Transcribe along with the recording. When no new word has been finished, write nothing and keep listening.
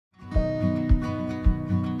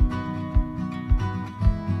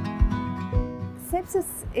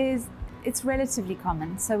Sepsis it's relatively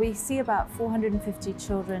common. So we see about 450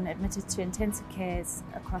 children admitted to intensive cares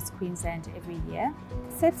across Queensland every year.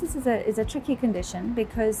 Sepsis is a tricky condition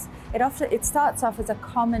because it starts off as a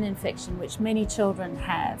common infection which many children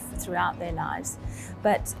have throughout their lives,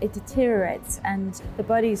 but it deteriorates and the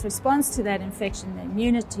body's response to that infection, the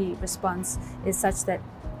immunity response, is such that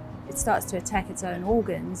it starts to attack its own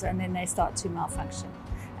organs and then they start to malfunction.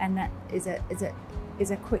 And that is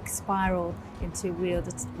a quick spiral into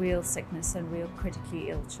real sickness and real critically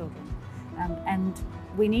ill children. And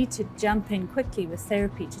we need to jump in quickly with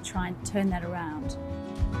therapy to try and turn that around.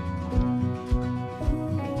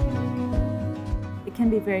 It can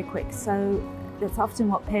be very quick, so that's often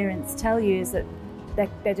what parents tell you, is that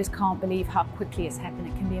they just can't believe how quickly it's happened.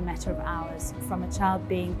 It can be a matter of hours, from a child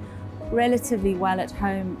being relatively well at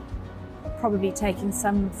home, probably taking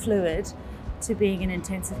some fluid, to being in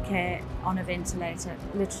intensive care on a ventilator,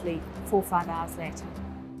 literally 4 or 5 hours later.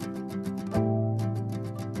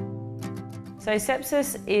 So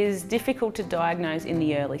sepsis is difficult to diagnose in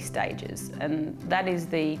the early stages, and that is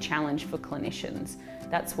the challenge for clinicians.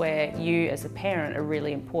 That's where you as a parent are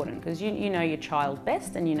really important, because you know your child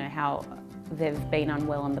best and you know how they've been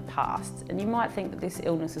unwell in the past, and you might think that this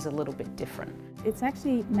illness is a little bit different. It's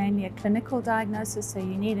actually mainly a clinical diagnosis, so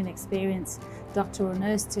you need an experienced doctor or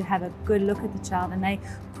nurse to have a good look at the child, and they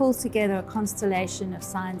pull together a constellation of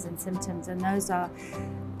signs and symptoms, and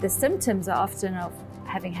the symptoms are often of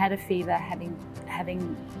having had a fever,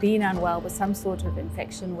 having been unwell with some sort of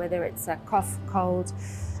infection, whether it's a cough, cold,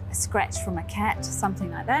 a scratch from a cat,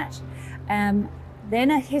 something like that.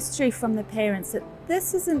 Then a history from the parents that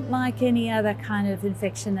this isn't like any other kind of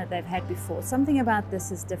infection that they've had before. Something about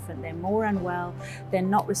this is different. They're more unwell, they're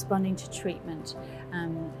not responding to treatment.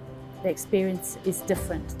 The experience is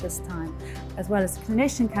different this time, as well as a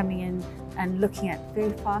clinician coming in and looking at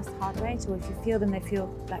very fast heart rate, or if you feel them, they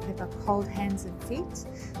feel like they've got cold hands and feet.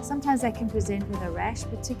 Sometimes they can present with a rash,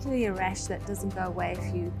 particularly a rash that doesn't go away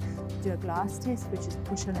if you do a glass test, which is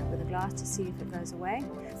push on it with a glass to see if it goes away.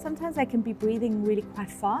 Sometimes they can be breathing really quite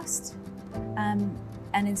fast. And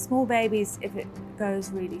in small babies, if it goes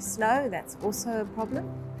really slow, that's also a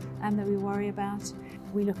problem that we worry about.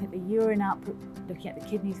 We look at the urine output, looking at the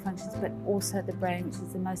kidneys functions, but also the brain, which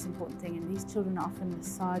is the most important thing. And these children are often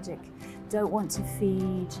lethargic, don't want to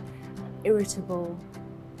feed, irritable,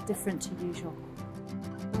 different to usual.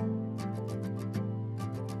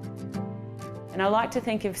 And I like to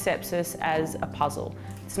think of sepsis as a puzzle.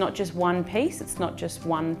 It's not just one piece, it's not just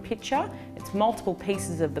one picture, it's multiple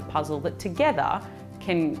pieces of the puzzle that together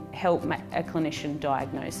can help a clinician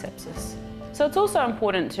diagnose sepsis. So it's also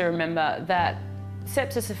important to remember that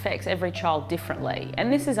sepsis affects every child differently,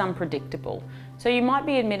 and this is unpredictable. So you might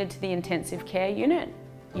be admitted to the intensive care unit,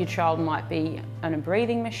 your child might be on a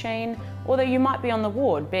breathing machine, or you might be on the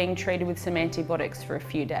ward being treated with some antibiotics for a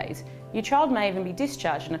few days. Your child may even be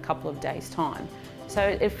discharged in a couple of days' time. So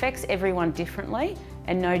it affects everyone differently,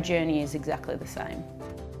 and no journey is exactly the same.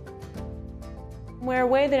 We're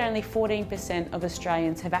aware that only 14% of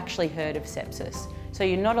Australians have actually heard of sepsis, so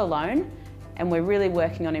you're not alone, and we're really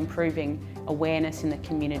working on improving awareness in the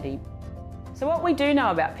community. So what we do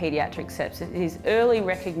know about paediatric sepsis is early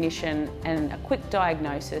recognition and a quick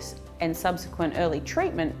diagnosis and subsequent early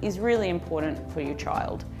treatment is really important for your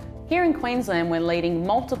child. Here in Queensland, we're leading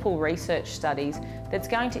multiple research studies that's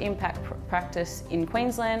going to impact practice in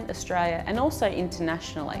Queensland, Australia, and also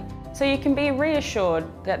internationally. So you can be reassured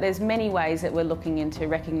that there's many ways that we're looking into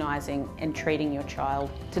recognising and treating your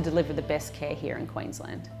child to deliver the best care here in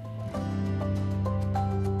Queensland.